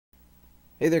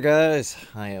Hey there guys,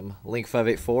 I am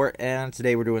Link584 and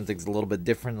today we're doing things a little bit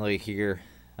differently here.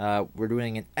 We're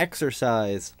doing an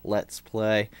exercise let's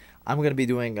play. I'm going to be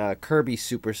doing Kirby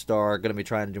Superstar, going to be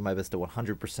trying to do my best to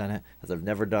 100% it as I've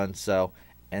never done so,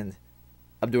 and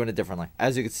I'm doing it differently.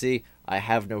 As you can see, I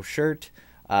have no shirt.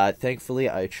 Thankfully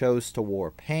I chose to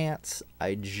wear pants.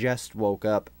 I just woke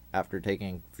up after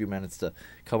taking a few minutes to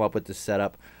come up with this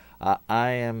setup.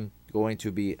 I am going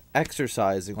to be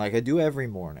exercising like I do every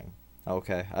morning.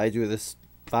 Okay, I do this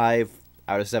 5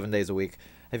 out of 7 days a week.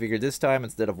 I figured this time,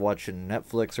 instead of watching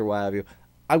Netflix or what have you,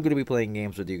 I'm going to be playing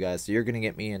games with you guys. So you're going to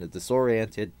get me in a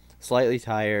disoriented, slightly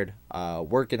tired,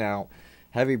 working out,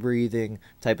 heavy breathing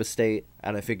type of state.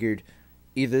 And I figured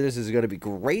either this is going to be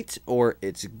great or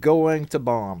it's going to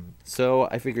bomb. So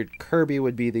I figured Kirby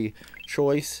would be the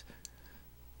choice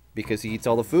because he eats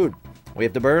all the food. We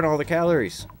have to burn all the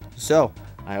calories. So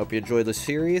I hope you enjoyed the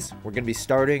series. We're going to be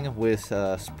starting with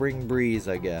Spring Breeze,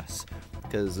 I guess,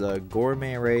 because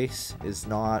Gourmet Race is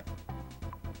not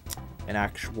an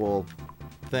actual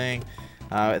thing.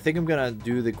 I think I'm going to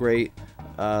do the Great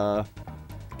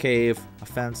Cave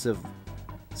Offensive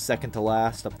second to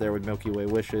last up there with Milky Way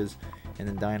Wishes and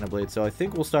then Dynablade. So I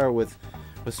think we'll start with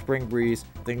Spring Breeze,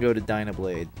 then go to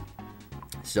Dynablade.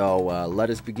 So let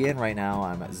us begin right now.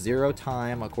 I'm at 0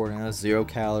 time, according to this, 0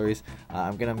 calories.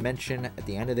 I'm going to mention at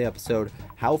the end of the episode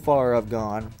how far I've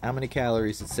gone, how many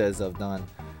calories it says I've done,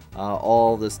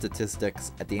 all the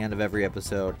statistics at the end of every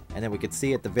episode, and then we can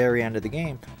see at the very end of the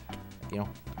game, you know,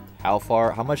 how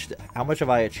much have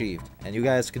I achieved. And you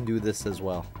guys can do this as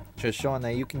well. Just showing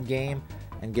that you can game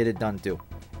and get it done too.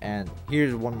 And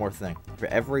here's one more thing. For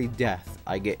every death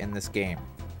I get in this game,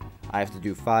 I have to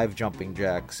do 5 jumping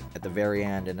jacks at the very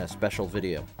end in a special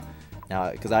video.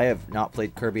 Now, because I have not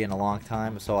played Kirby in a long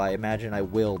time, so I imagine I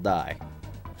will die.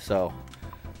 So,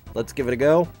 let's give it a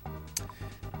go.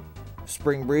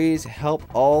 Spring Breeze, help,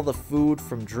 all the food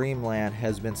from Dreamland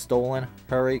has been stolen.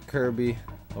 Hurry, Kirby,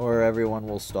 or everyone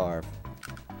will starve.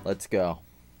 Let's go.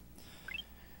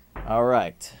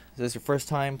 Alright, is this your first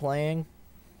time playing?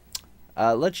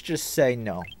 Let's just say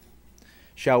no.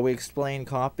 Shall we explain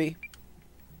copy?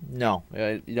 No,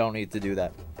 you don't need to do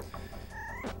that.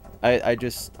 I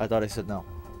thought I said no.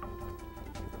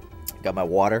 Got my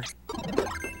water.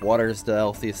 Water is the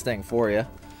healthiest thing for you.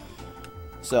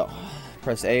 So,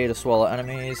 press A to swallow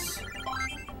enemies.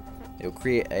 It'll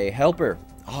create a helper.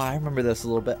 Oh, I remember this a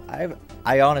little bit.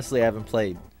 I honestly haven't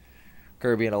played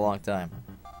Kirby in a long time.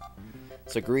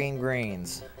 So green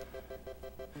greens.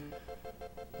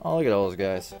 Oh, look at those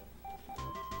guys.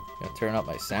 Gonna turn up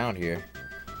my sound here.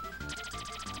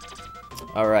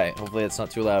 Alright, hopefully it's not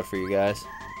too loud for you guys.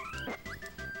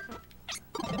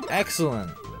 Excellent!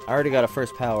 I already got a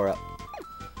first power up.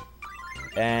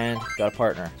 And got a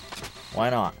partner. Why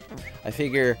not? I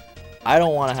figure I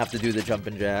don't want to have to do the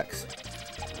jumping jacks.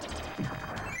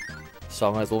 So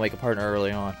I might as well make a partner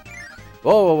early on.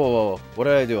 Whoa, whoa, whoa, whoa. What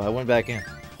did I do? I went back in.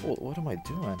 What am I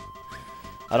doing?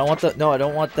 I don't want the... No, I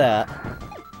don't want that.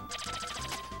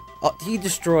 Oh, he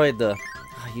destroyed the...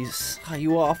 Oh,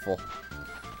 you awful.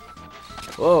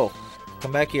 Whoa,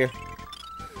 come back here.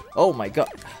 Oh my god.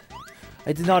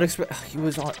 I did not expect... He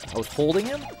was on... I was holding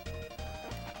him?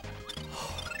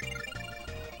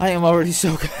 I am already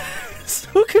so...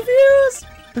 so confused!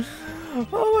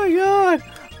 Oh my god.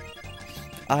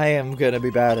 I am gonna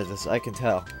be bad at this, I can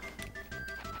tell.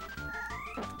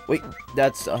 Wait,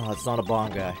 that's... Oh, it's not a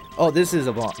bomb guy. Oh, this is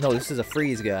a bomb. No, this is a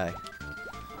freeze guy.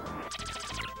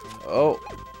 Oh.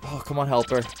 Oh, come on,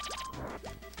 helper.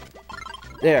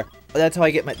 There. That's how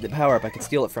I get the power up. I can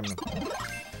steal it from them.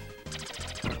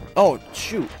 Oh,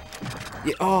 shoot.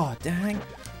 Yeah, oh, dang.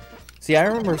 See, I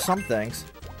remember some things.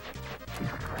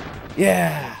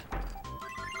 Yeah.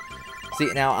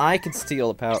 See, now I can steal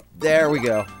the power. There we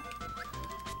go.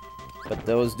 But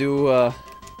those do,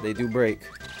 they do break.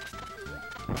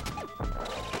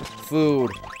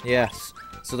 Food. Yes.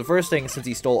 So the first thing, since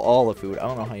he stole all the food, I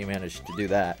don't know how you managed to do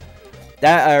that.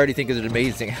 That I already think is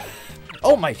amazing.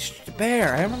 Oh, my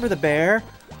bear. I remember the bear.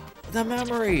 The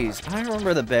memories. I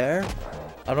remember the bear.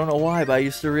 I don't know why, but I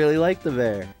used to really like the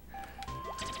bear.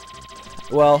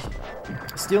 Well,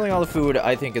 stealing all the food,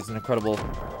 I think, is an incredible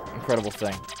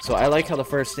thing. So I like how the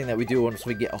first thing that we do once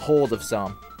we get a hold of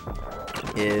some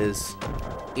is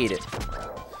eat it.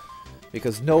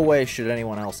 Because no way should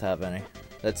anyone else have any.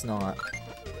 That's not.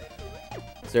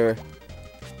 Is there...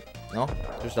 No?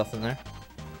 There's nothing there?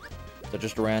 Is that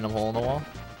just a random hole in the wall?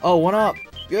 Oh, 1-up!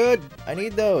 Good! I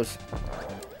need those!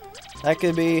 That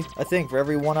could be, I think, for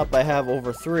every 1-up I have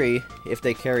over 3, if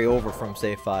they carry over from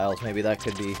save files, maybe that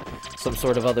could be some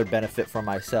sort of other benefit for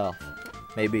myself.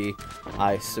 Maybe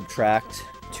I subtract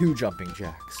 2 jumping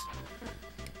jacks.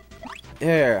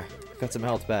 There. Got some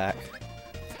health back.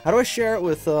 How do I share it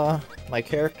with my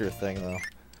character thing, though?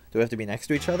 Do we have to be next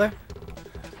to each other?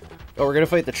 Oh, we're gonna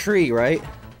fight the tree, right?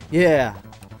 Yeah.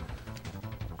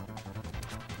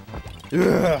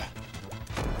 Ugh.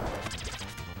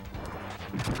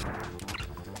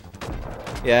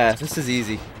 Yeah, this is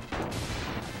easy.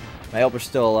 My helper's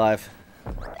still alive.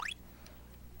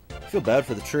 I feel bad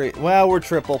for the tree. Well, we're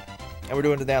triple. And we're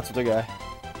doing the dance with the guy.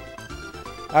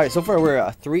 Alright, so far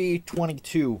we're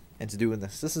 322 into doing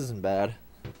this. This isn't bad.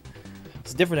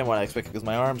 It's different than what I expected because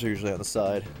my arms are usually on the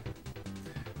side.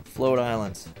 Float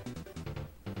islands.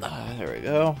 There we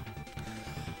go.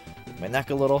 My neck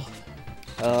a little.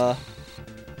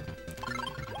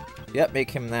 Yep,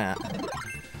 make him that.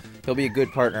 He'll be a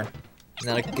good partner. And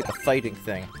then I can get the fighting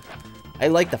thing. I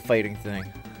like the fighting thing.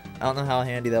 I don't know how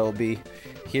handy that will be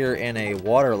here in a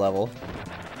water level.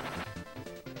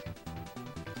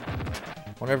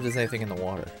 Wonder if there's anything in the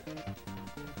water.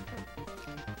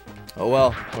 Oh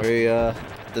well, we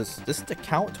does this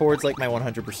count towards like my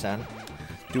 100%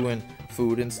 doing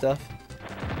food and stuff?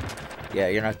 Yeah,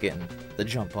 you're not getting the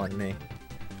jump on me.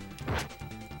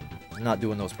 I'm not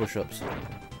doing those push-ups.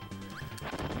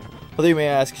 Well, you may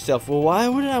ask yourself, well, why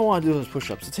wouldn't I want to do those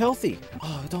push-ups? It's healthy.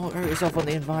 Oh, don't hurt yourself on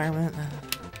the environment.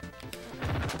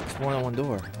 It's more than one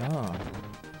door. Oh.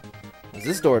 What does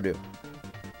this door do?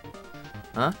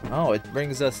 Huh? Oh, it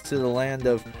brings us to the land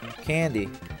of candy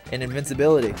and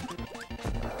invincibility.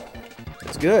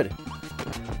 It's good.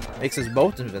 Makes us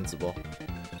both invincible.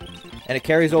 And it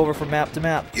carries over from map to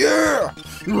map. Yeah!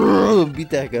 Beat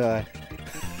that guy.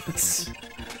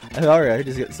 Alright, I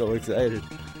just get so excited.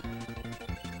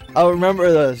 I'll remember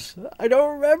this. I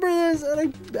don't remember this,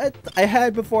 and I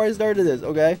had before I started this,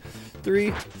 okay?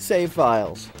 3 save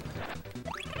files.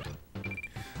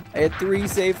 I had 3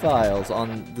 save files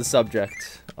on the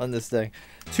subject, on this thing.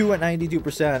 2 at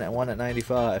 92% and 1 at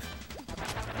 95.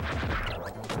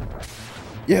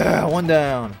 Yeah, 1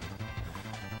 down.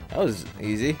 That was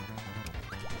easy.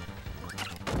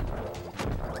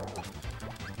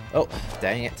 Oh,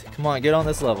 dang it. Come on, get on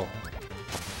this level.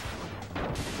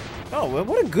 Oh,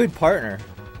 what a good partner.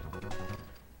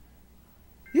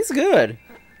 He's good.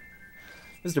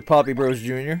 Mr. Poppy Bros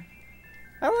Jr.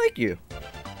 I like you.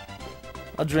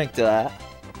 I'll drink to that.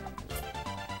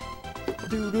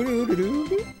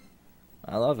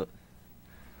 I love it.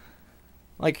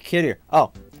 Like a kid here.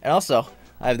 Oh, and also,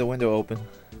 I have the window open.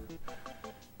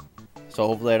 So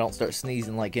hopefully I don't start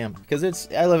sneezing like him. Because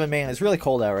I live in Maine, it's really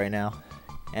cold out right now.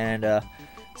 And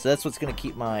so that's what's going to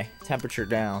keep my temperature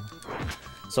down.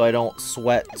 So I don't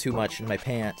sweat too much in my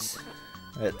pants.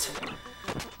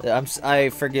 I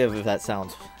forgive if that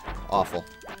sounds awful.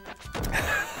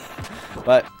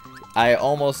 But I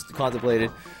almost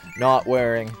contemplated not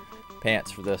wearing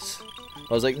pants for this.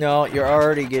 I was like, no, you're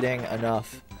already getting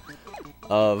enough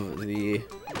of the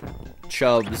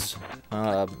Chubbs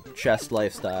chest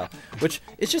lifestyle. Which,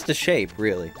 it's just a shape,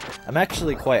 really. I'm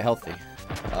actually quite healthy.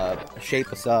 Shape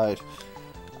aside,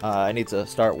 I need to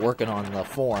start working on the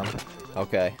form.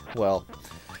 Okay, well,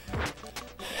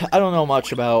 I don't know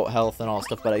much about health and all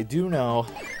stuff, but I do know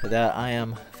that I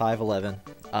am 5'11".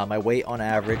 My weight on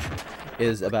average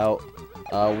is about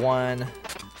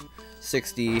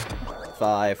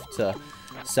 165 to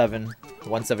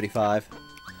 175.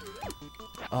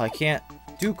 Oh, I can't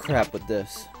do crap with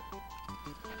this.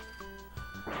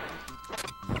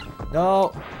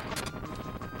 No!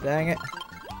 Dang it.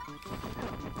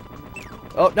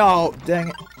 Oh, no! Dang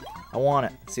it. I want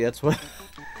it. See, that's what...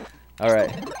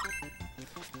 Alright.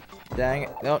 Dang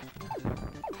it. No.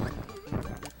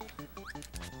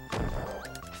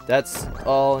 That's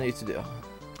all I need to do.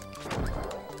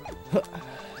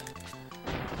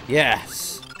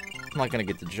 Yes! I'm not gonna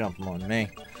get the jump on me.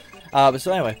 But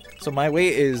so anyway, so my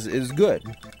weight is good.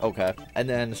 Okay. And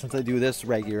then since I do this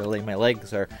regularly, my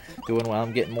legs are doing well.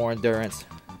 I'm getting more endurance.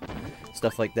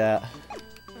 Stuff like that.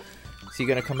 Is he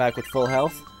gonna come back with full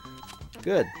health?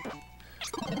 Good.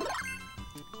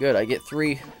 Good, I get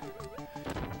 3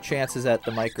 chances at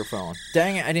the microphone.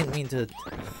 Dang it, I didn't mean to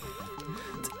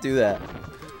do that.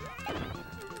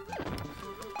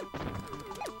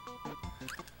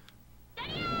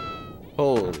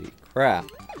 Holy crap.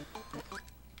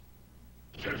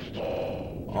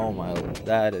 Oh my,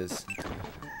 that is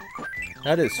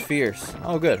fierce.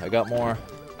 Oh good, I got more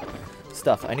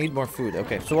stuff. I need more food.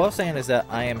 Okay, so what I was saying is that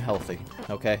I am healthy,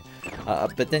 okay?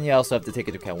 But then you also have to take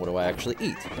into account what do I actually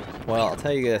eat. Well, I'll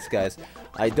tell you this, guys.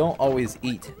 I don't always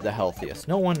eat the healthiest.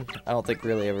 No one, I don't think,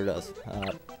 really ever does.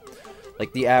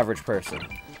 Like the average person.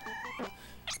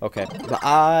 Okay, but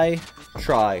I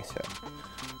try to.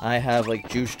 I have like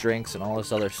juice drinks and all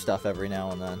this other stuff every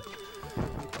now and then.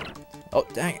 Oh,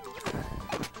 dang it.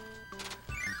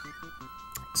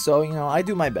 So, you know, I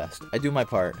do my best. I do my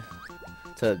part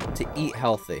to eat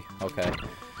healthy, okay?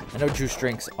 I know juice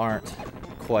drinks aren't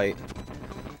quite...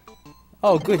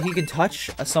 Oh, good, he can touch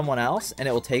someone else and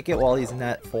it will take it while he's in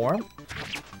that form?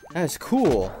 That is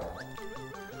cool.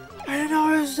 I didn't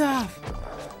know this stuff.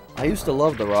 I used to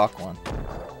love the rock one.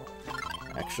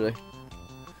 Actually.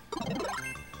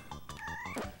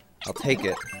 I'll take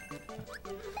it.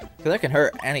 Because that can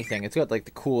hurt anything. It's got like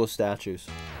the coolest statues.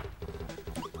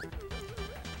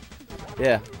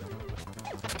 Yeah.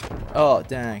 Oh,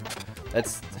 dang.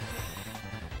 That's...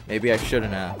 Maybe I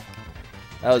shouldn't have.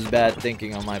 That was bad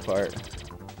thinking on my part.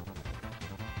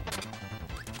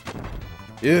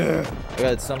 Yeah! I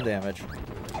got some damage.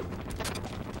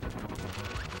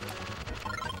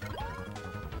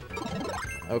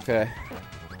 Okay.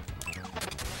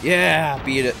 Yeah!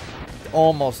 Beat it.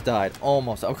 Almost died.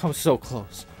 Almost. I've come so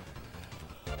close.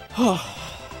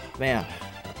 Man.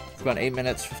 It's about 8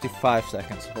 minutes, 55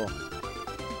 seconds. Oh.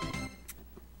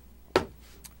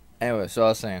 Anyway, so I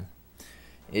was saying.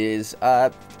 Is,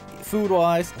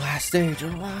 food-wise, last stage. Oh,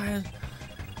 man.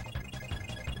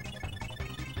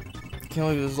 Can't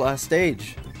believe this last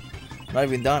stage. Not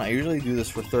even done. I usually do this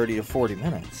for 30 to 40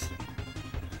 minutes.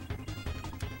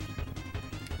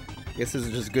 I guess this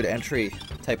is just good entry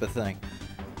type of thing.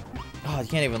 Oh, you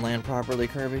can't even land properly,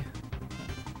 Kirby.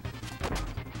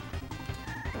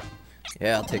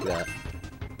 Yeah, I'll take that.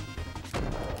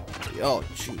 Oh,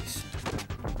 jeez.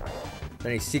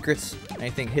 Any secrets?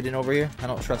 Anything hidden over here? I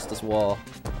don't trust this wall.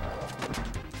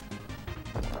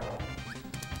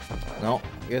 No,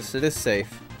 I guess it is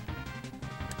safe.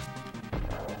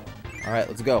 Alright,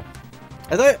 let's go.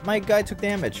 I thought my guy took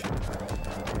damage.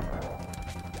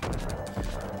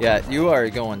 Yeah, you are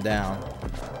going down.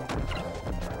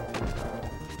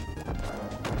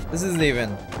 This isn't even...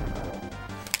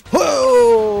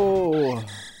 Whoa!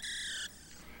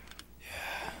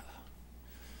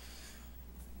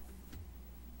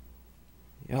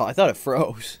 Yo, I thought it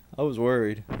froze. I was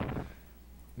worried.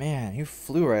 Man, you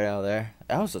flew right out of there.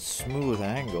 That was a smooth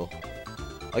angle.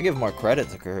 I'll give more credit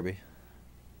to Kirby.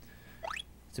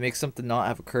 To make something not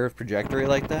have a curved trajectory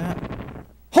like that.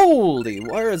 Holy!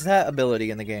 Where is that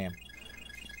ability in the game?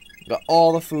 Got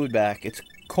all the food back. It's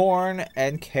corn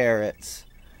and carrots.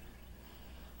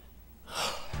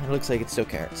 It looks like it's still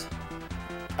carrots.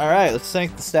 Alright, let's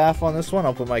thank the staff on this one.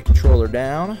 I'll put my controller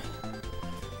down.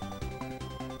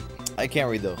 I can't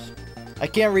read those. I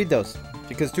can't read those.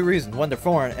 Because 2 reasons. 1, they're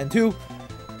foreign. And 2,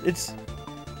 it's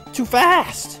too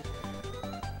fast.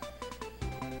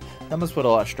 That must put a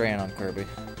lot of strain on Kirby.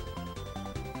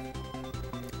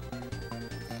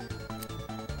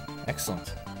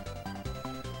 Excellent.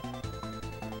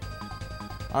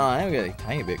 I'm getting a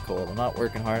tiny bit cold. I'm not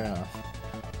working hard enough.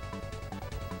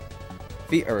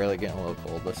 Feet are really getting a little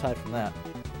cold, but aside from that,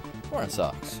 I'm wearing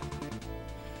socks.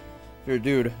 If you're a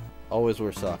dude, always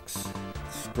wear socks.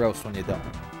 It's gross when you don't.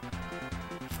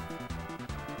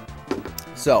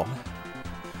 So,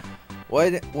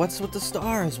 what's with the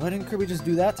stars? Why didn't Kirby just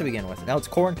do that to begin with? Now it's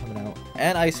corn coming out.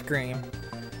 And ice cream.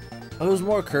 Oh, there's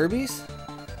more Kirbys?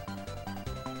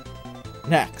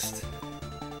 Next.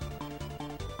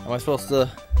 Am I supposed to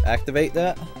activate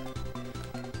that?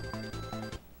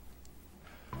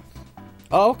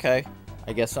 Oh, okay.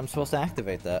 I guess I'm supposed to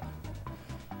activate that.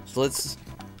 So let's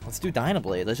do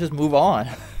Dynablade. Let's just move on.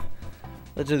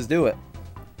 Let's just do it.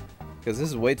 Because this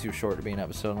is way too short to be an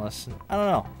episode unless... I don't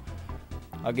know.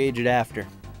 I'll gauge it after.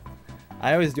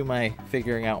 I always do my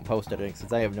figuring out and post-editing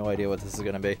since I have no idea what this is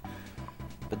going to be.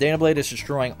 But Dynablade is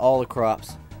destroying all the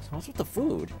crops. So what's with the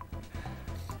food?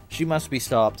 She must be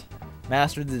stopped.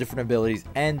 Master the different abilities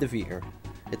and defeat her.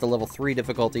 Hit the level 3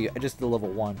 difficulty. I just did level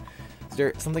 1. Is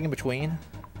there something in between?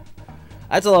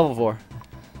 That's a level 4.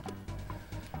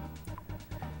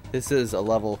 This is a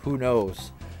level, who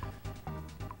knows?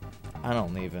 I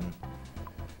don't even...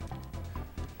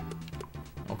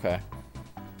 Okay.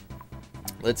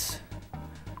 Let's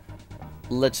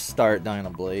start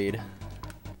Dynablade.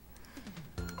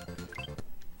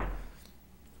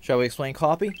 Shall we explain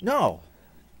copy? No!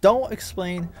 Don't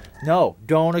explain... No,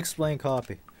 don't explain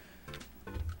copy.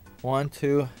 1,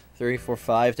 2, 3, 4,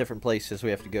 5 different places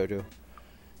we have to go to.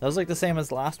 That was like the same as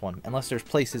the last one, unless there's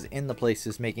places in the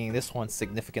places making this one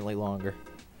significantly longer.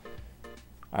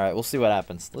 Alright, we'll see what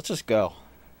happens. Let's just go.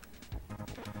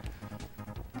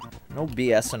 No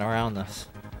BSing around this.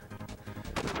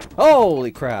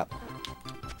 Holy crap.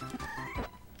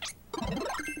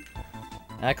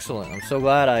 Excellent. I'm so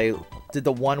glad I did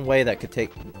the one way that could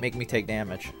make me take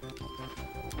damage.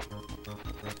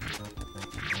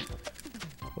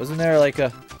 Wasn't there like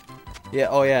a... Yeah,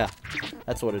 oh yeah.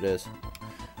 That's what it is.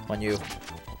 When you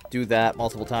do that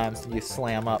multiple times, you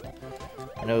slam up.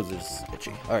 My nose is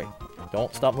itchy. Alright,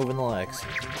 don't stop moving the legs.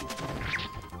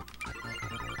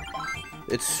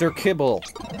 It's Sir Kibble.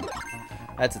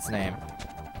 That's its name.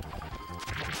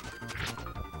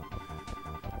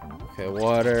 Okay,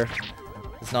 water.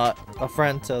 It's not a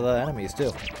friend to the enemies,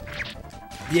 too.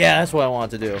 Yeah, that's what I want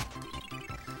to do.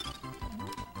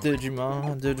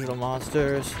 Digimon, digital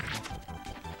monsters.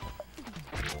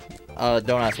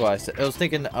 Don't ask why I was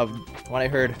thinking of when I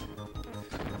heard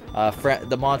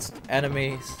the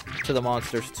enemies to the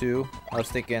monsters too. I was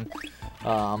thinking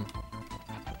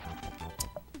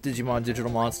Digimon, digital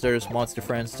monsters, monster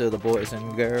friends to the boys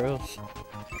and girls.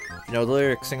 You know the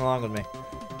lyrics, sing along with me.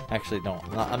 Actually, don't.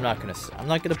 I'm not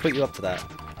gonna put you up to that.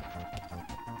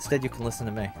 Instead, you can listen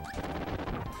to me.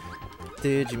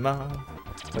 Digimon.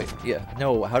 Wait, yeah.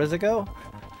 No, how does it go?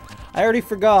 I already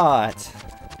forgot.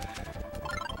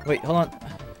 Wait, hold on.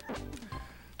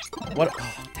 What?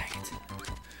 Oh, dang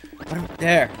it.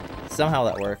 There. Somehow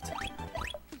that worked.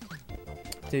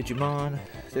 Digimon,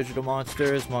 digital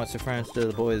monsters, monster friends to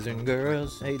the boys and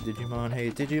girls. Hey Digimon, hey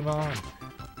Digimon.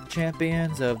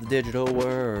 Champions of the digital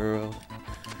world.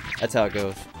 That's how it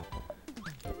goes.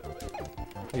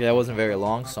 Okay, that wasn't a very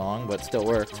long song, but it still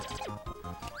worked.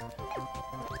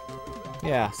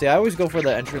 Yeah, see, I always go for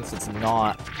the entrance that's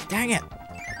not... Dang it!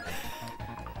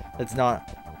 It's not...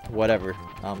 whatever.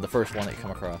 The first one that you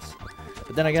come across.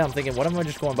 But then again, I'm thinking, what if I'm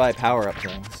just going by power-up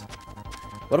things?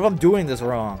 What if I'm doing this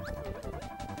wrong?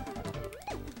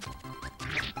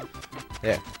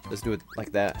 There, let's do it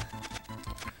like that.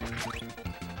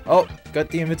 Oh, got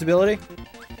the invincibility?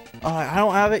 Oh, I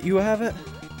don't have it, you have it?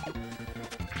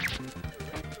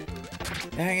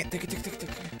 Dang it, tick.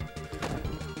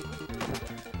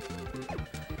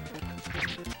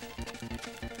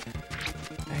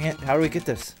 Dang it, how do we get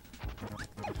this?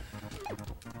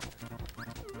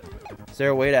 Is there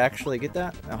a way to actually get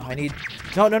that? Oh, I need...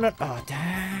 No. Oh,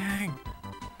 dang.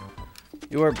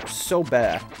 You are so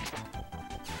bad.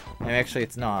 And actually,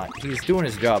 it's not. He's doing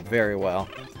his job very well.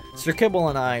 Sir Kibble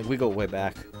and I, we go way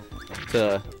back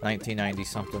to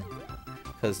 1990-something.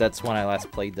 Because that's when I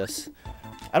last played this.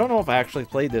 I don't know if I actually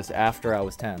played this after I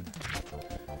was 10.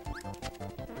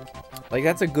 Like,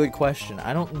 that's a good question.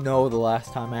 I don't know the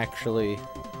last time I actually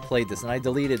played this. And I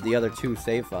deleted the other 2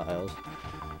 save files.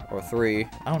 Or 3.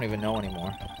 I don't even know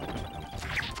anymore.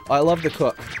 Oh, I love to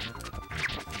cook.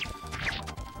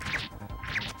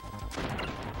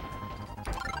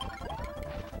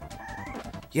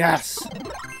 Yes!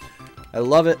 I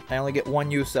love it. I only get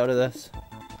 1 use out of this.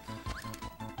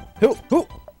 Hoo!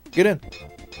 Get in!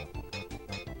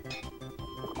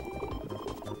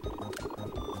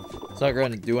 It's not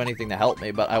going to do anything to help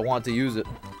me, but I want to use it.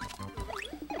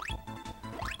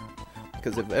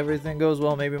 Because if everything goes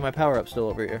well, maybe my power-up's still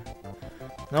over here.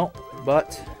 No,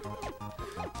 but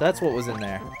that's what was in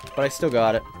there. But I still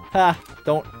got it. Ha!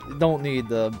 Don't need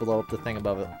to blow up the thing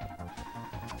above it.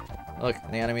 Look,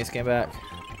 the enemies came back.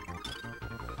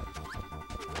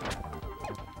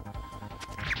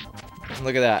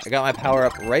 Look at that. I got my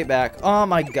power-up right back. Oh,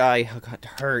 my guy got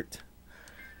hurt.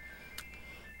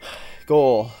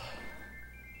 Goal.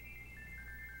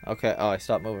 Okay. Oh, I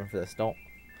stopped moving for this. Don't.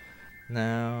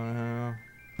 No.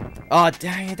 Oh,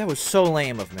 dang it. That was so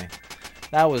lame of me.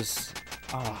 That was...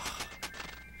 Oh.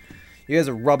 You guys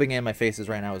are rubbing in my faces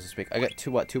right now as I speak. I got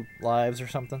 2 lives or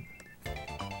something?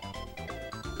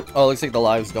 Oh, looks like the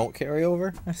lives don't carry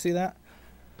over. I see that.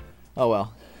 Oh,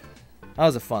 well. That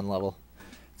was a fun level.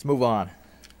 Let's move on.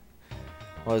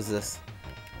 What is this?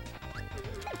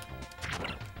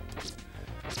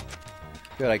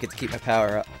 Good, I get to keep my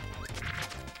power up.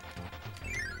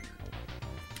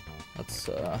 Let's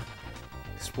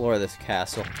explore this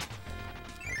castle.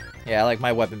 Yeah, I like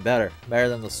my weapon better. Better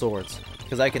than the swords.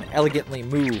 Because I can elegantly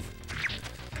move.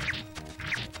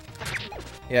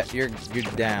 Yeah, you're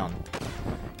down.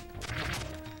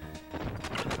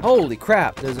 Holy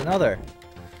crap, there's another.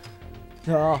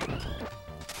 Oh.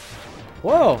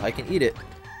 Whoa, I can eat it.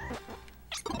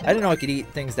 I didn't know I could eat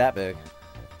things that big.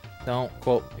 Don't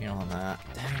quote me on that.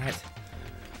 Dang it.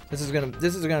 This is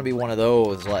gonna be one of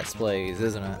those Let's Plays,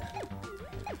 isn't it?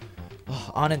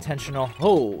 Oh, unintentional.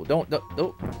 Oh, don't.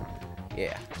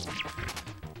 Yeah.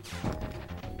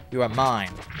 You are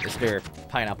mine, Mr.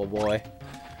 Pineapple Boy.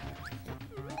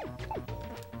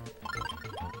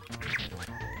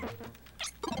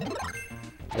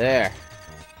 There.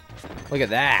 Look at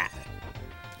that.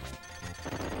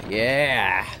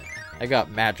 Yeah. I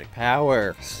got magic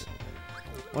powers.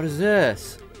 What is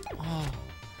this? Oh.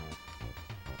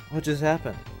 What just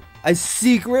happened? A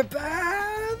secret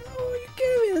path? Oh, you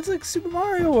kidding me? That's like Super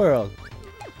Mario World.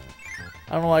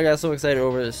 I don't know why I got so excited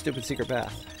over this stupid secret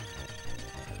path.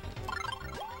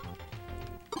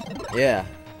 Yeah.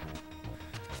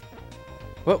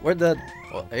 What? Where'd the...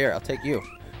 Well, here, I'll take you.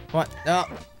 Come on. No.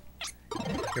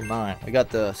 You're mine. I got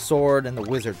the sword and the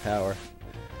wizard power.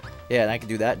 Yeah, and I can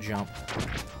do that jump.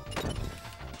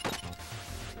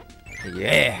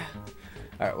 Yeah.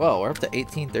 Alright, well, we're up to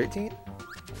 18-13.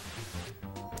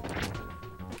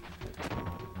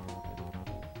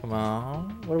 Come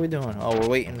on. What are we doing? Oh, we're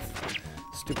waiting.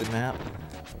 Stupid map.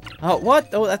 Oh, what?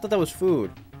 Oh, I thought that was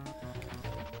food.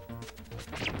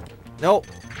 Nope.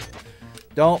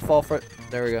 Don't fall for it.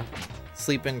 There we go.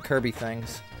 Sleeping Kirby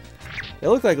things. They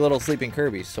look like little sleeping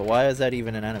Kirbys, so why is that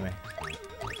even an enemy?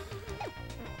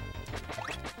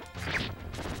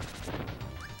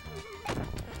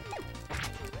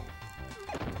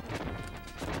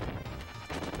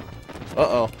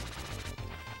 Uh-oh.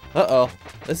 Uh-oh.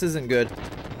 This isn't good.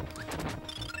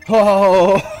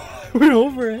 Oh! We're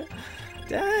over it.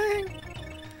 Dang.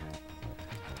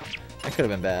 That could have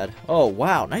been bad. Oh,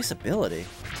 wow. Nice ability.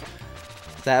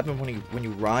 Does that happen when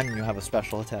you run and you have a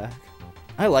special attack?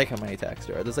 I like how many attacks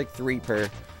there are. There's like 3 per...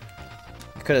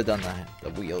 I could have done the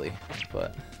wheelie,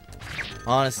 but...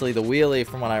 Honestly, the wheelie,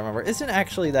 from what I remember, isn't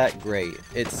actually that great.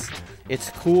 It's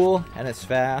cool and it's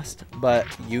fast, but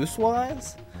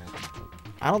use-wise,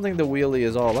 I don't think the wheelie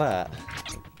is all that.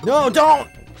 No, don't!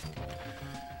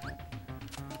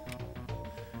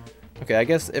 Okay, I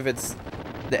guess if it's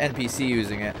the NPC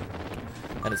using it,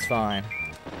 then it's fine.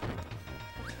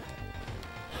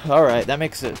 Alright, that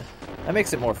makes it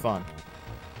more fun.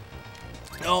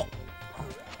 No!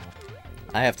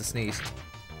 I have to sneeze.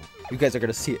 You guys are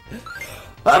gonna see it.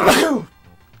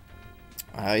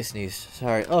 I sneezed.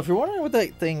 Sorry. Oh, if you're wondering what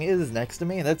that thing is next to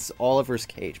me, that's Oliver's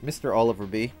cage. Mr. Oliver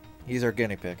B. He's our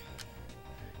guinea pig.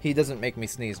 He doesn't make me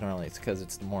sneeze normally. It's because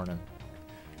it's the morning.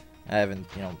 I haven't,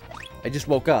 I just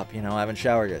woke up, I haven't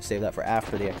showered yet. Save that for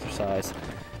after the exercise.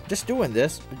 Just doing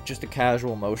this, just a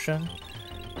casual motion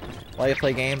while you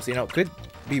play games, could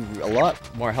be a lot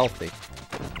more healthy.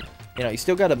 You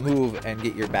still gotta move and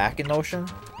get your back in motion.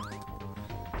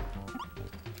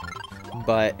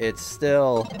 But it's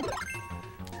still...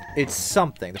 It's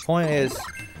something. The point is,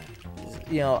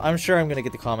 I'm sure I'm gonna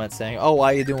get the comments saying, oh,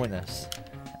 why are you doing this?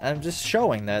 And I'm just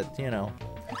showing that,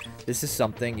 this is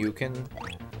something you can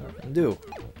do.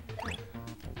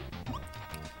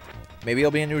 Maybe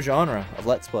it'll be a new genre of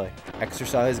Let's Play.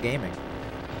 Exercise gaming.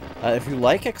 If you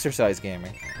like exercise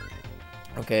gaming,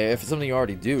 okay, if it's something you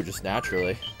already do, just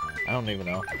naturally, I don't even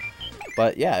know.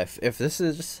 But yeah, if this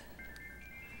is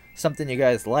something you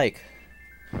guys like,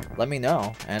 let me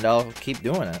know, and I'll keep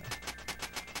doing it.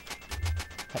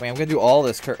 I mean, I'm gonna do all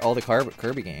the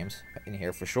Kirby games in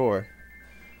here for sure.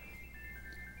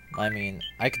 I mean,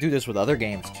 I could do this with other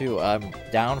games too. I'm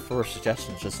down for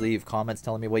suggestions. Just leave comments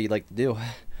telling me what you'd like to do.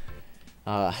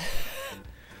 Oh,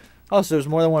 so there's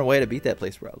more than one way to beat that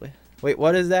place, probably. Wait,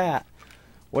 what is that?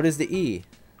 What is the E?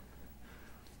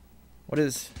 What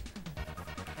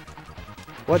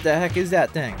the heck is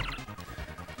that thing?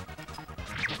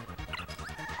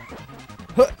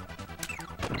 Huh.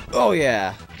 Oh,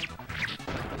 yeah.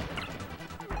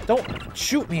 Don't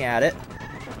shoot me at it.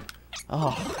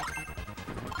 Oh.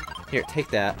 Here, take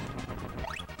that.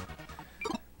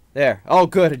 There. Oh,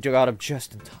 good. I got him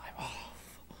just in time. Oh.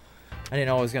 I didn't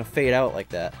know it was going to fade out like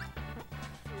that.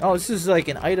 Oh, this is like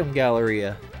an item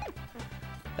galleria.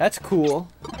 That's cool.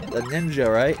 The ninja,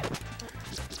 right?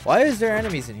 Why is there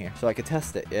enemies in here? So I could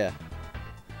test it, yeah.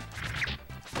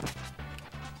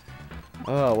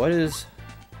 Oh, what is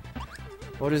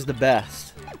the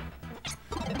best?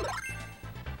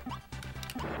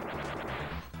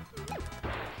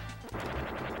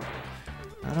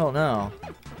 I don't know.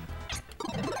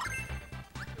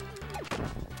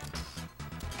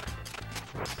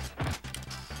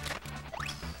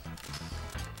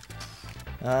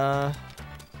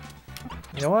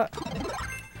 You know what?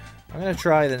 I'm gonna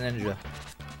try the ninja.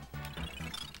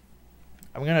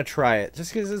 I'm gonna try it.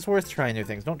 Just because it's worth trying new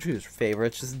things. Don't choose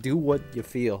favorites. Just do what you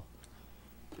feel.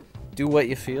 Do what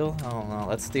you feel? I don't know.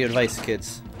 That's the advice,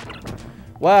 kids.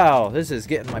 Wow, this is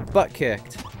getting my butt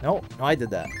kicked. Nope, no, I did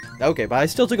that. Okay, but I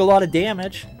still took a lot of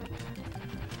damage.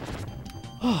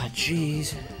 Oh,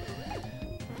 jeez.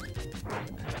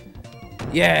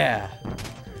 Yeah!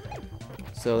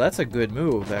 So that's a good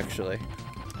move, actually.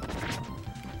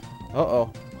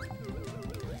 Uh-oh.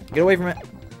 Get away from it.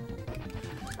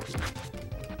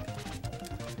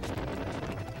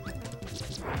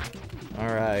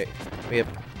 Alright. We have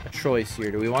a choice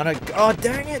here. Do we want to... Oh,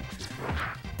 dang it!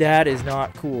 That is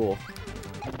not cool.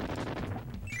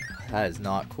 That is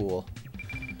not cool.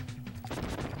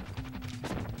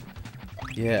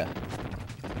 Yeah.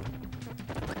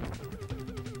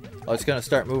 Oh, it's gonna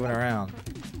start moving around.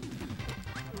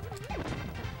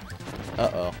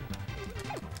 Uh-oh.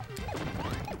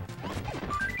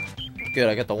 Good,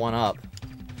 I got the one up.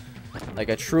 Like,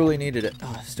 I truly needed it.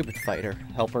 Oh, stupid fighter.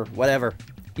 Helper. Whatever.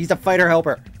 He's a fighter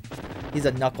helper. He's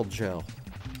a Knuckle Joe.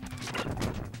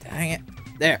 Dang it.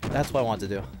 There. That's what I want to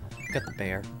do. Got the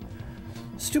bear.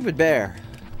 Stupid bear.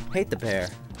 Hate the bear.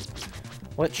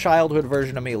 What childhood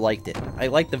version of me liked it? I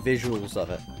like the visuals of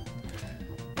it.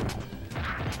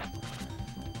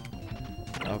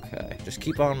 Okay. Just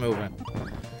keep on moving.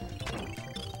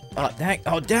 Oh, dang.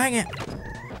 Oh, dang it.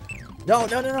 No,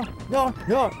 no, no, no. No,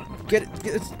 no. Get it.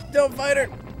 Get it. Don't fight her.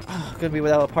 Oh, gonna be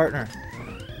without a partner.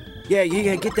 Yeah,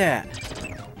 yeah, get that.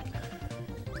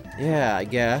 Yeah, I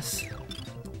guess.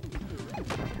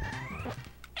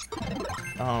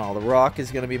 I don't know. The Rock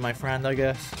is gonna be my friend, I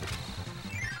guess.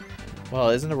 Well,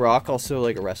 isn't The Rock also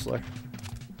like a wrestler?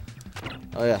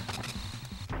 Oh, yeah.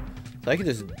 So I can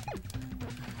just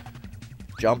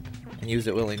jump and use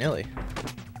it willy-nilly.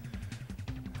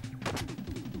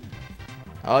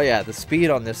 Oh, yeah, the speed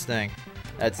on this thing.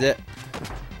 That's it.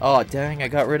 Oh, dang, I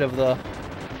got rid of the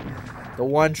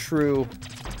one true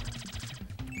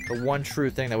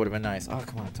thing that would have been nice. Oh,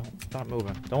 come on, don't stop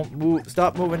moving. Don't move.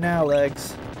 Stop moving now,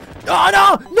 legs. Oh,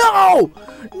 no! No!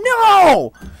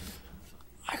 No!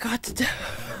 I got to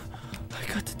death. I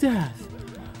got to death.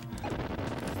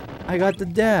 I got the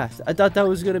death. I thought that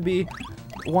was going to be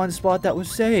one spot that was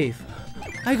safe.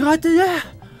 I got the death.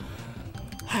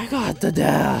 I got the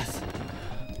death.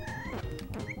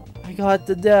 I got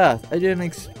the death. I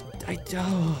didn't I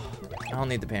don't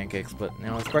need the pancakes, but you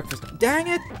know, it's breakfast. Dang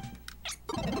it!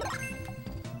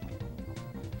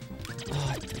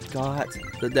 Oh, I got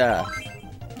the death.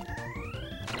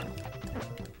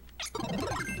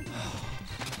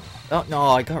 Oh no,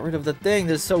 I got rid of the thing.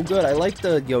 This is so good. I like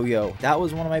the yo-yo. That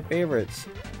was one of my favorites.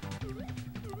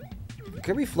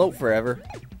 Kirby float forever.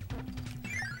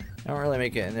 I don't really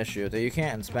make it an issue. Though you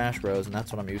can't in Smash Bros, and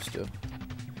that's what I'm used to.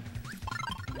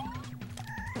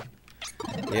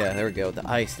 Yeah, there we go. The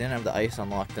ice. Didn't have the ice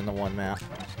unlocked in the one map.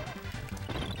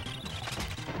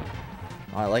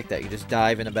 Oh, I like that. You just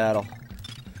dive into battle.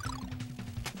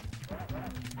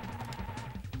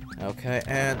 Okay,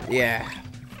 and yeah.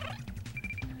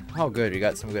 Oh, good. You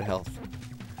got some good health.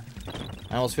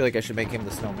 I almost feel like I should make him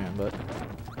the snowman, but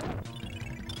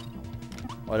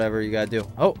whatever you gotta do.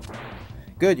 Oh,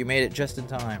 good. You made it just in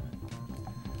time.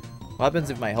 What happens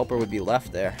if my helper would be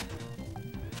left there?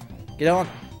 Get on.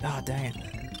 Oh, dang it.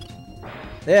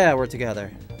 Yeah, we're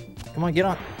together. Come on, get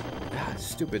on. Ah,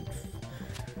 stupid.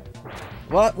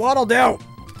 What'll do?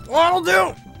 What'll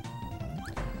do?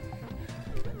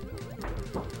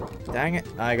 Dang it.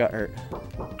 I got hurt.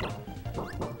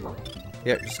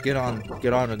 Yeah, just get on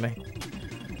with me.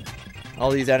 All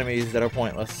these enemies that are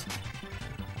pointless.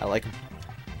 I like them.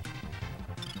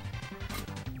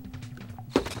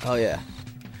 Oh, yeah.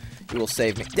 You will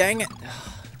save me. Dang it.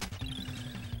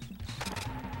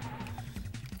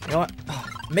 You know what?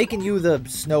 Making you the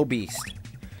snow beast.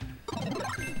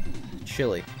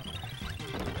 Chilly.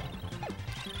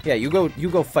 Yeah, you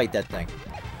go fight that thing.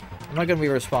 I'm not gonna be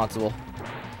responsible.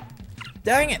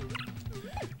 Dang it!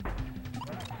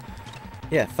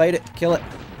 Yeah, fight it, kill it.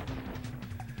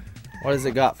 What has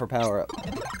it got for power up?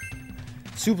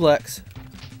 Suplex.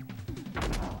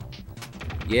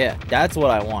 Yeah, that's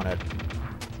what I wanted.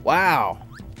 Wow.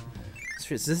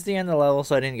 Is this the end of the level,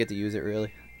 so I didn't get to use it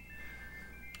really?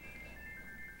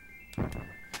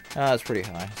 That's pretty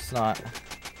high. It's not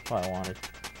what I wanted.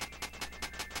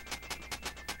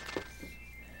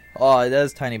 Oh, it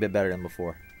is a tiny bit better than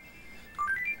before.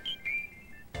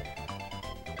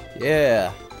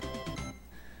 Yeah.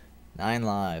 9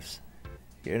 lives.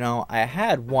 You know, I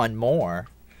had one more.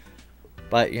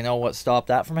 But you know what stopped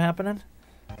that from happening?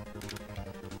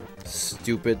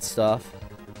 Stupid stuff.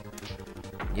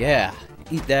 Yeah.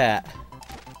 Eat that.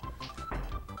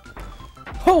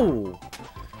 Oh!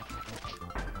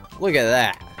 Look at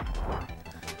that.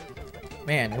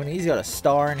 Man, when he's got a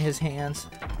star in his hands.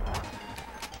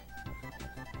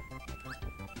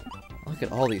 Look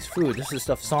at all these food. This is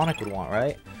stuff Sonic would want,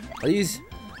 right? Are these...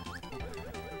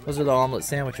 Those are the omelet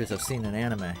sandwiches I've seen in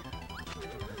anime.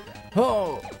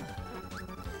 Oh!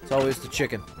 It's always the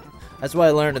chicken. That's what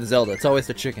I learned in Zelda. It's always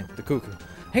the chicken. The cuckoo.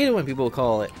 I hate it when people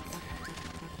call it...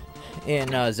 In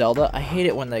Zelda, I hate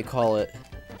it when they call it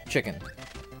chicken.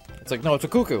 It's like, no, it's a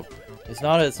cuckoo. It's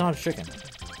not a chicken.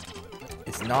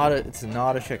 It's not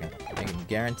a chicken. I can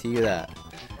guarantee you that.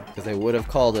 Because they would have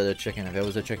called it a chicken if it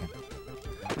was a chicken.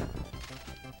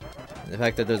 The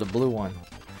fact that there's a blue one.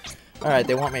 Alright,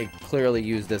 they want me to clearly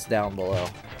use this down below.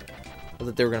 was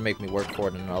that they were going to make me work for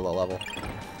it in another level.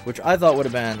 Which I thought would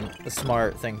have been a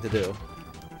smart thing to do.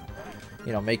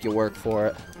 You know, make you work for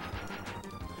it.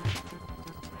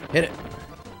 Hit it!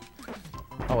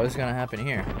 Oh, what's going to happen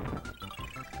here?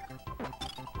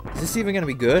 Is this even going to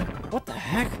be good? What the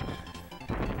heck?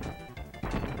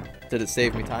 Did it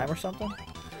save me time or something?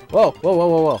 Whoa, whoa, whoa,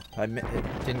 whoa, whoa.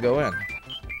 It didn't go in.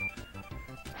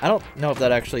 I don't know if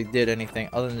that actually did anything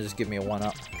other than just give me a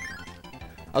 1-up.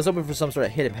 I was hoping for some sort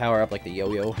of hidden power up like the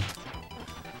yo-yo.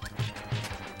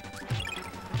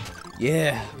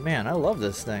 Yeah, man, I love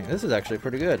this thing. This is actually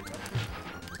pretty good.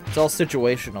 It's all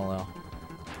situational though.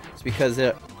 It's because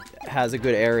it has a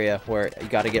good area where you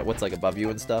gotta get what's like above you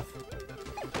and stuff.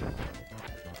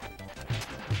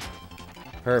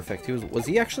 Perfect. Was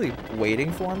he actually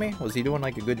waiting for me? Was he doing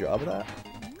like a good job of that?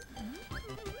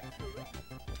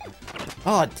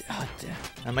 Oh,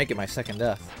 I might get my second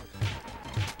death.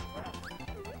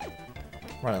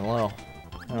 Running low.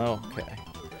 Okay.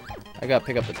 I gotta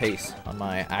pick up the pace on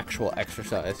my actual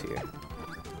exercise here.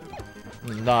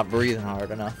 I'm not breathing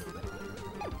hard enough.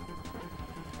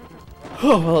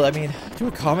 Oh, well, I mean,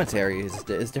 doing commentary is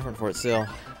different for itself.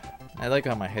 I like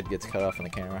how my head gets cut off in the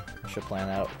camera. I should plan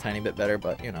that out a tiny bit better,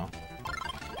 but you know.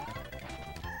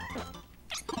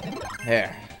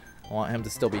 There. I want him to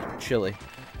still be chilly.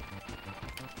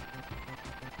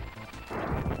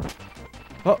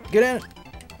 Oh, get in!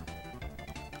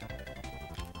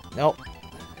 Nope.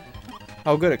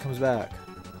 Oh, good, it comes back.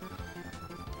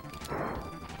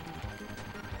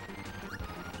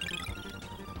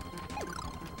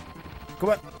 Come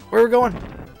on, where are we going?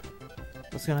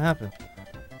 What's gonna happen?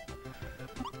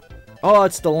 Oh,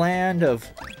 it's the land of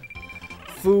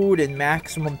food and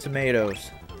maximum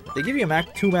tomatoes. They give you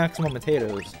two maximum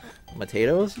potatoes.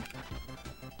 Potatoes?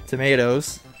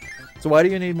 Tomatoes. So why do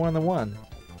you need more than one?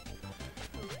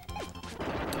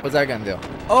 What's that gonna do?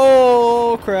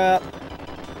 Oh, crap.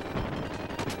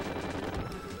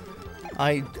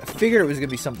 I figured it was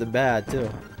gonna be something bad, too.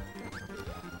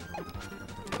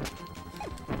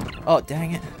 Oh,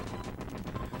 dang it.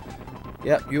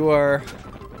 Yep, you are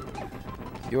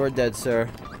dead, sir.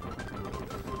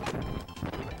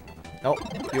 Nope,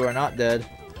 you are not dead.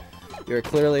 You are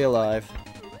clearly alive.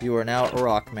 You are now a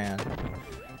rock man.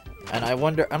 And I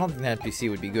wonder, I don't think the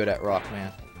NPC would be good at rock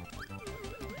man.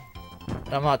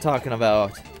 I'm not talking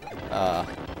about,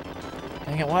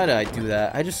 dang it, why did I do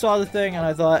that? I just saw the thing and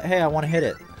I thought, hey, I want to hit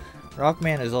it.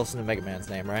 Rockman is also Mega Man's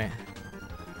name, right?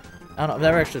 I don't know, I've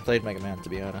never actually played Mega Man, to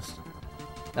be honest.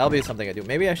 That'll be something I do.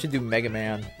 Maybe I should do Mega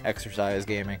Man exercise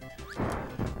gaming.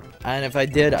 And if I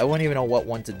did, I wouldn't even know what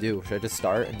one to do. Should I just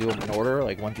start and do them in order,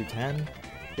 like 1 through 10?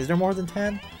 Is there more than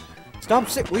 10? Stop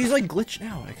well, he's like glitched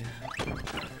now.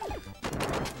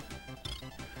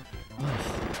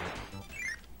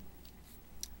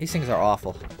 These things are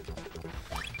awful.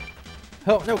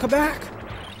 Oh, no, come back!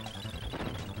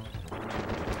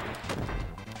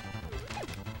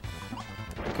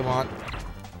 Come on.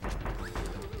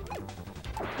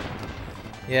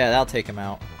 Yeah, that'll take him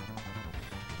out.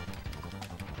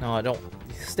 No, I don't.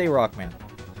 Stay Rockman.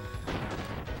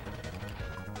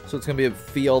 So it's gonna be a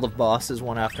field of bosses,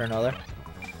 one after another.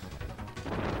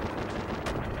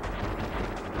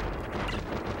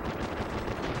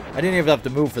 I didn't even have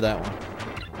to move for that one.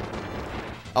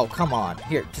 Oh, come on.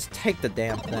 Here, just take the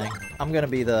damn thing. I'm gonna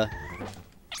be the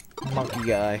monkey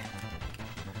guy.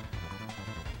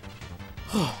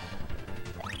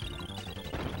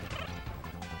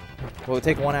 We'll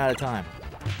take one at a time.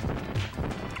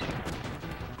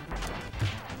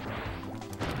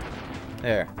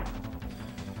 There.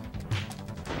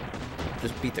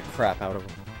 Just beat the crap out of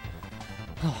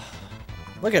him.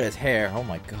 Look at his hair. Oh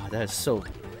my god, that is so...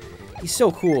 He's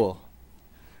so cool.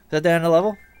 Is that the end of the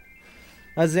level?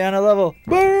 That's the end of the level.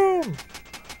 Boom!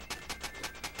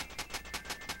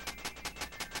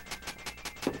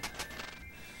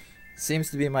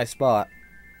 Seems to be my spot.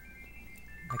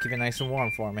 I'll keep it nice and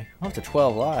warm for me. I'm up to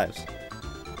 12 lives.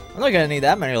 I'm not gonna need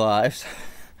that many lives.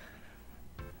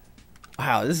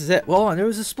 Wow, this is it. Hold on, there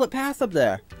was a split path up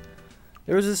there.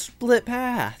 There was a split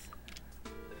path.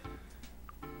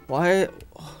 Why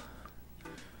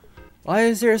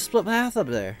is there a split path up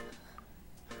there?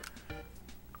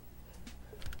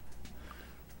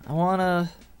 I wanna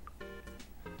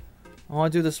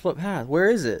do the split path. Where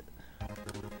is it?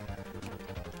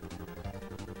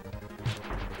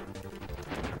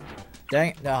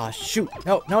 Dang it. Oh, shoot.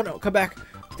 No, no, no. Come back.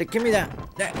 Give me that.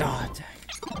 Oh,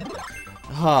 dang.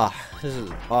 Ah, this is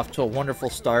off to a wonderful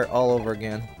start all over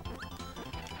again.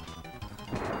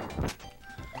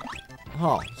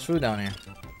 Oh, there's food down here.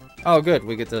 Oh, good.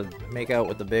 We get to make out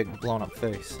with the big blown up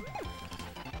face.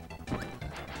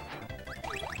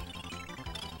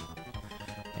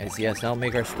 Yes, that'll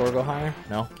make our score go higher?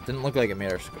 No, didn't look like it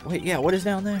made our score. Wait, yeah, what is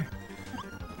down there?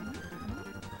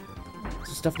 Is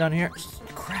there stuff down here?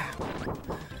 Crap.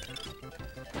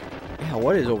 Yeah,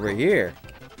 what is over here?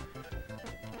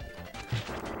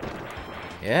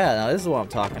 Yeah, now this is what I'm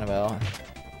talking about.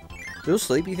 Do those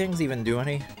sleepy things even do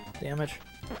any damage?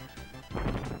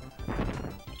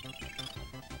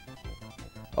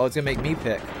 Oh, it's gonna make me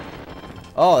pick.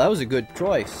 Oh, that was a good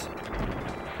choice.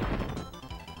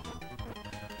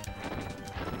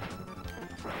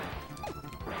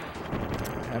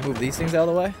 Can I move these things out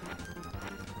of the way?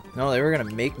 No, they were gonna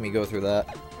make me go through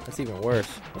that. That's even worse.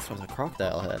 That's what a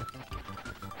crocodile head.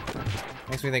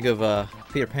 Makes me think of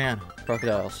Peter Pan,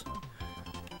 crocodiles.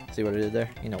 See what I did there?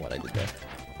 You know what I did there.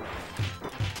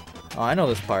 Oh, I know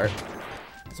this part.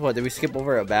 So what, did we skip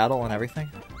over a battle and everything?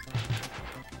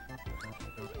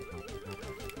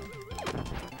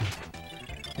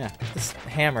 Yeah, this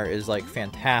hammer is like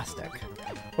fantastic.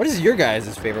 What is your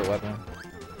guys' favorite weapon?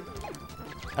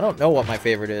 I don't know what my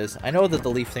favorite is. I know that the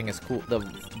leaf thing is cool. The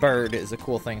bird is a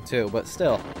cool thing too, but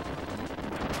still.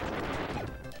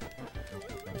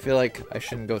 I feel like I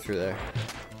shouldn't go through there.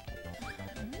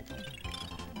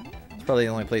 It's probably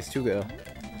the only place to go.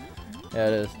 Yeah,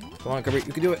 it is. Come on, Kirby,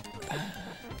 you can do it.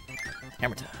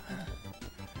 Hammer time.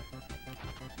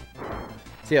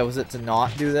 So yeah, was it to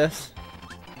not do this?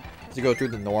 To go through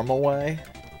the normal way?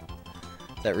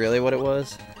 Is that really what it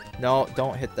was? No,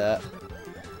 don't hit that.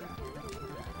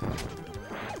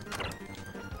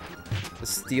 The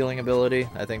stealing ability,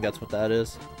 I think that's what that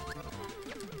is.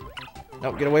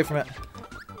 No, get away from it.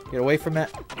 Get away from it.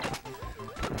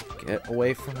 Get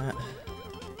away from it.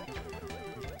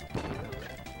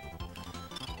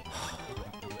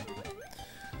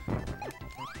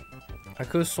 I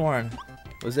could have sworn.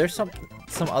 Was there some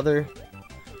other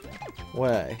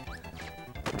way?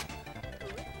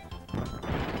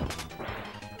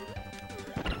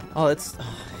 Oh, it's...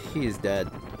 Oh, he's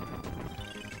dead.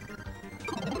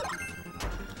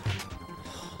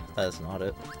 That's not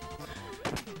it.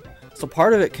 So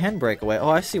part of it can break away. Oh,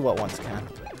 I see what ones can.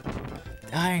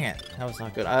 Dang it. That was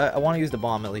not good. I want to use the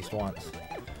bomb at least once.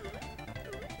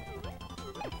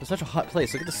 It's such a hot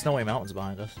place. Look at the snowy mountains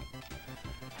behind us.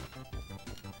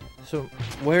 So,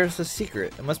 where's the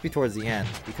secret? It must be towards the end,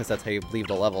 because that's how you leave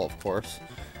the level, of course.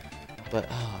 But,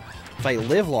 if I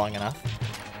live long enough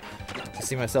to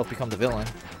see myself become the villain...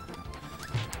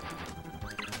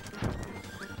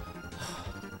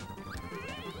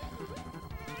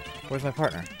 Where's my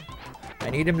partner? I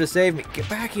need him to save me. Get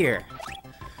back here!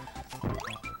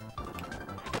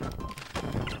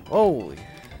 Holy...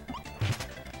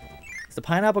 Is the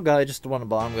pineapple guy just the one to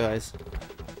bomb, guys?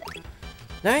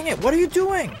 Dang it, what are you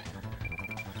doing?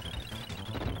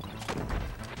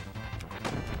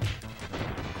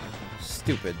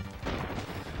 Stupid.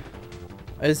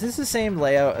 Is this the same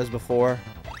layout as before?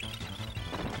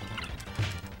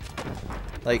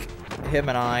 Like, him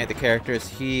and I, the characters,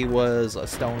 he was a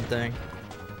stone thing.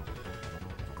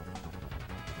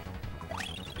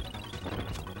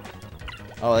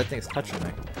 Oh, that thing's touching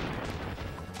me.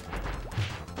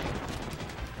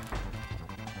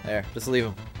 There, just leave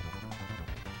him.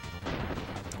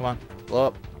 Come on, blow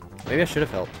up. Maybe I should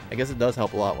have helped. I guess it does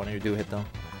help a lot when you do hit them.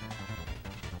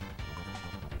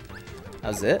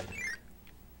 That's it?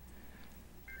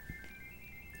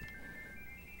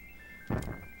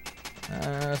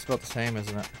 It's about the same,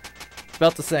 isn't it? It's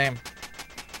about the same.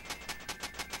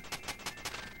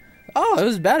 Oh, it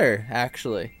was better,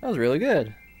 actually. That was really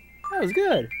good. That was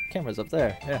good. Camera's up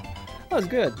there. Yeah. That was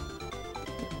good.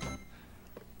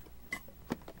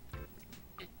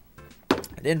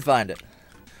 I didn't find it.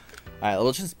 Alright,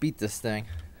 let's just beat this thing.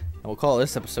 And we'll call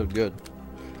this episode good.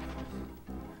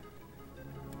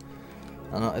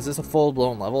 I don't know, is this a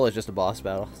full-blown level or is it just a boss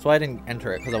battle? That's why I didn't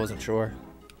enter it, because I wasn't sure.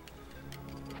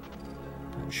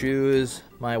 Choose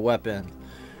my weapon.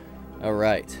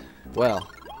 Alright. Well,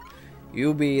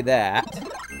 you be that.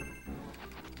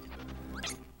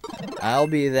 I'll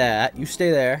be that. You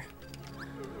stay there.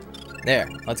 There.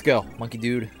 Let's go, monkey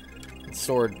dude.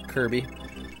 Sword Kirby.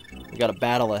 We got a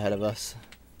battle ahead of us.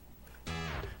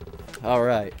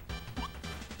 Alright.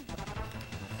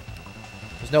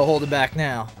 There's no holding back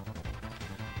now.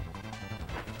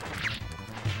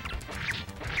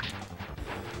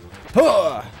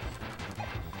 Huh!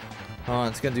 Oh,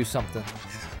 it's gonna do something.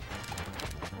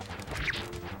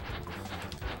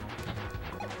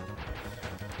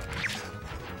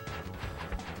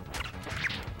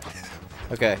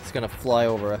 Okay, it's gonna fly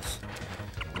over us.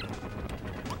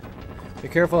 Be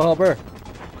careful, helper.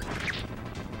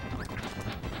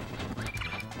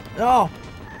 No!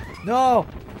 No!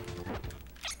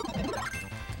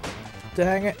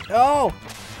 Dang it. No!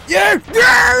 Yeah!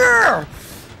 Yeah!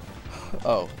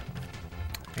 Oh.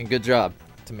 And good job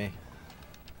to me.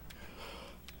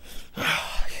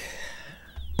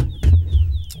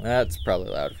 That's probably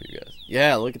loud for you guys.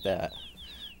 Yeah, look at that.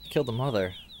 Killed the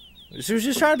mother. She was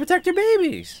just trying to protect her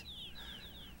babies.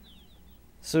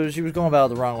 So she was going about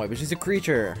it the wrong way, but she's a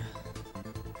creature.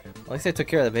 At least I took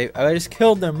care of the baby. I just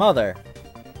killed their mother.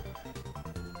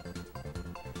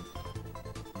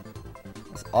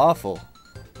 That's awful.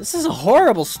 This is a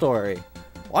horrible story.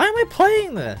 Why am I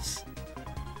playing this?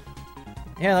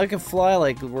 Yeah, I can fly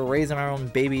like we're raising our own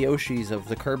baby Yoshis of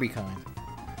the Kirby kind.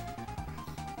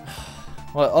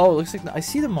 Well, oh, it looks like I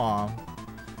see the mom.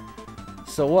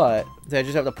 So what? Did I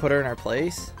just have to put her in her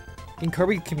place? Can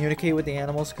Kirby communicate with the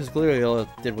animals? Because clearly all it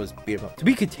did was beat him up. To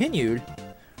be continued?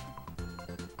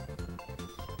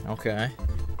 Okay.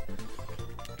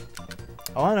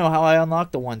 I want to know how I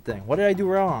unlocked the one thing. What did I do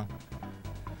wrong?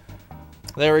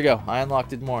 There we go. I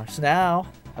unlocked it more. So now,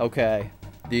 okay.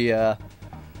 I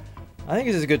think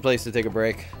this is a good place to take a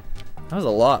break. That was a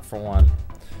lot for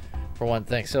one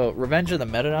thing. So, Revenge of the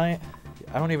Meta Knight.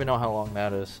 I don't even know how long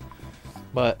that is.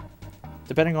 But,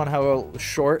 depending on how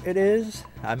short it is,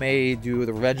 I may do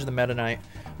the Revenge of the Meta Knight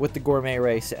with the Gourmet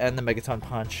Race and the Megaton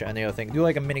Punch and the other thing. Do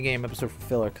like a minigame episode for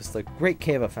filler, because the Great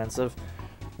Cave Offensive,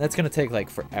 that's going to take like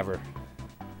forever,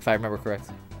 if I remember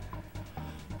correctly.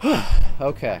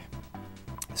 Okay.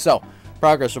 So,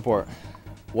 progress report.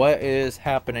 What is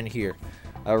happening here?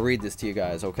 I'll read this to you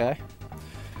guys, okay?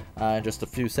 In just a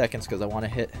few seconds, because I want to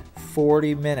hit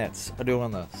 40 minutes of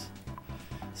doing this.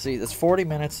 See, there's 40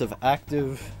 minutes of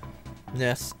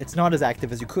activeness. It's not as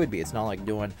active as you could be. It's not like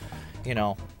doing, you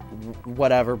know,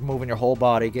 whatever, moving your whole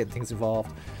body, getting things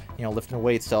involved, you know, lifting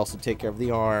weights to also take care of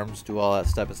the arms, do all that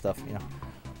type of stuff, you know.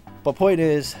 But point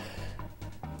is,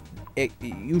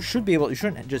 you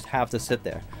shouldn't just have to sit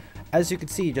there. As you can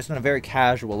see, just on a very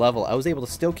casual level, I was able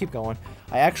to still keep going.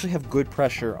 I actually have good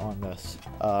pressure on this.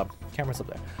 Camera's up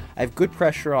there. I have good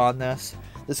pressure on this.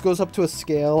 This goes up to a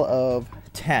scale of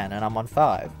 10, and I'm on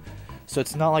 5. So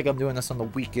it's not like I'm doing this on the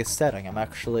weakest setting.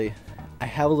 I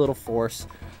have a little force.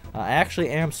 I actually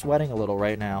am sweating a little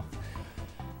right now.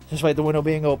 Despite the window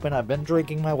being open, I've been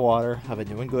drinking my water. I've been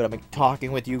doing good. I've been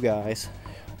talking with you guys.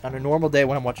 On a normal day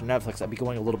when I'm watching Netflix, I'd be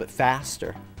going a little bit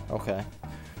faster. Okay.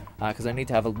 Because I need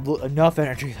to have enough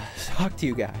energy to talk to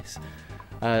you guys.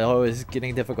 Oh, it's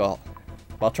getting difficult.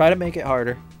 But I'll try to make it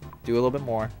harder. Do a little bit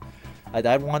more. I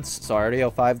died once, so I already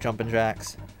owe 5 jumping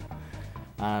jacks.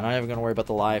 I'm not even going to worry about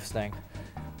the lives thing.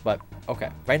 But, okay.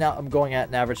 Right now, I'm going at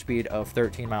an average speed of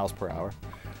 13 miles per hour.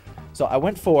 So, I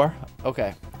went for,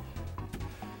 okay,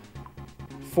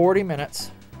 40 minutes,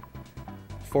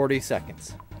 40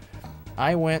 seconds.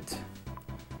 I went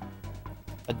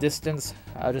a distance,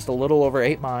 just a little over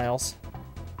 8 miles.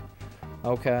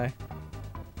 Okay.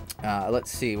 Let's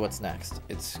see what's next.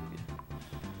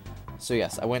 So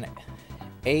yes, I went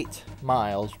 8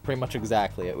 miles, pretty much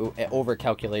exactly. It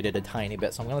over-calculated a tiny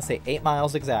bit, so I'm gonna say 8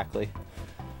 miles exactly.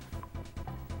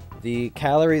 The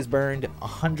calories burned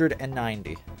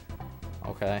 190.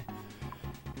 Okay.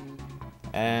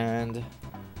 And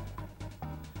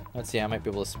let's see, I might be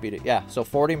able to speed it. Yeah, so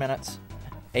 40 minutes,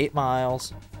 8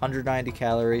 miles, 190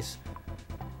 calories.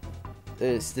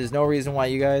 There's no reason why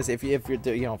you guys, if you're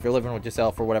living with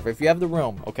yourself or whatever, if you have the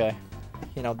room, okay,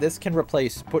 you know, this can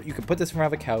replace. You can put this in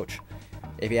front of a couch.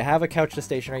 If you have a couch that's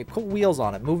stationary, put wheels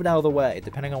on it, move it out of the way.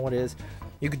 Depending on what it is,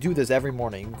 you could do this every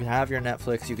morning. You can have your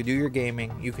Netflix, you could do your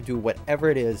gaming, you could do whatever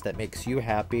it is that makes you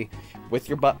happy with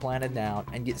your butt planted down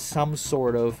and get some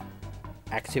sort of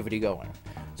activity going.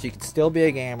 So you can still be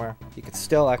a gamer, you can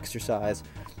still exercise.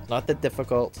 Not that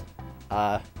difficult.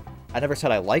 I never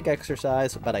said I like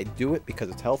exercise, but I do it because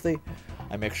it's healthy.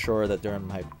 I make sure that during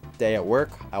my day at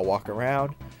work, I walk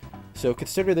around. So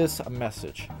consider this a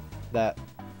message that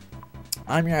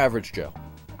I'm your average Joe.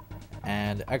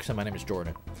 And actually, my name is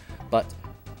Jordan. But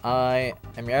I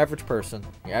am your average person,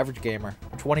 your average gamer.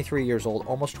 I'm 23 years old,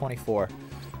 almost 24.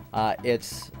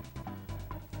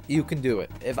 You can do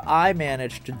it. If I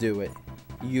manage to do it,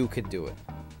 you can do it.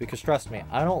 Because trust me,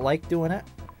 I don't like doing it,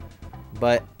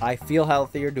 but I feel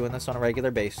healthier doing this on a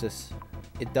regular basis.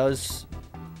 It does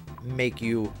make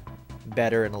you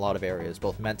better in a lot of areas,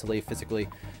 both mentally, physically,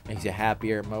 makes you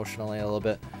happier emotionally a little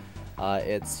bit.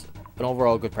 It's an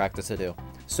overall good practice to do.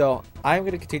 So I'm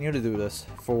going to continue to do this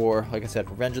for, like I said,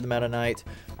 Revenge of the Meta Knight,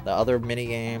 the other mini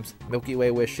games, Milky Way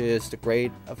Wishes, the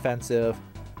Great Offensive,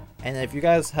 and if you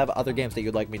guys have other games that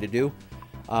you'd like me to do,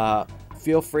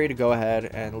 feel free to go ahead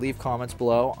and leave comments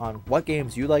below on what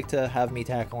games you'd like to have me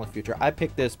tackle in the future. I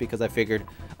picked this because I figured,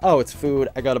 oh, it's food,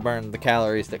 I gotta burn the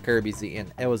calories that Kirby's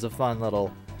eating. It was a fun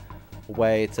little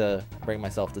way to bring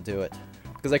myself to do it.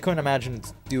 Because I couldn't imagine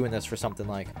doing this for something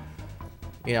like,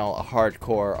 you know, a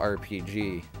hardcore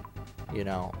RPG, you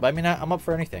know. But I mean, I'm up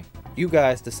for anything. You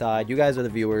guys decide. You guys are the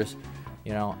viewers.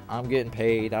 You know, I'm getting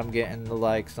paid. I'm getting the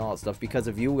likes and all that stuff because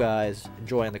of you guys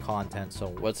enjoying the content. So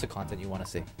what's the content you want to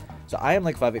see? So I am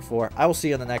Link584. I will see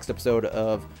you in the next episode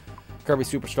of Kirby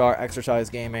Superstar Exercise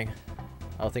Gaming.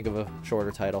 I'll think of a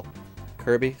shorter title.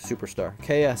 Kirby Superstar.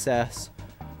 KSS-EG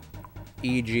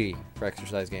for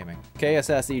Exercise Gaming.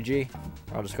 KSS-EG.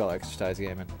 I'll just call it Exercise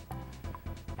Gaming.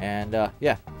 And,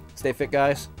 yeah. Stay fit,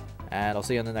 guys. And I'll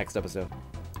see you in the next episode.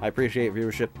 I appreciate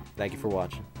viewership. Thank you for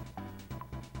watching.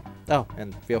 Oh,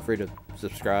 and feel free to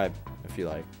subscribe if you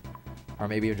like. Or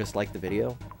maybe you just like the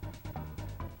video.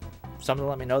 Something to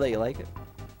let me know that you like it.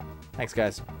 Thanks,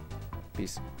 guys.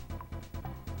 Peace.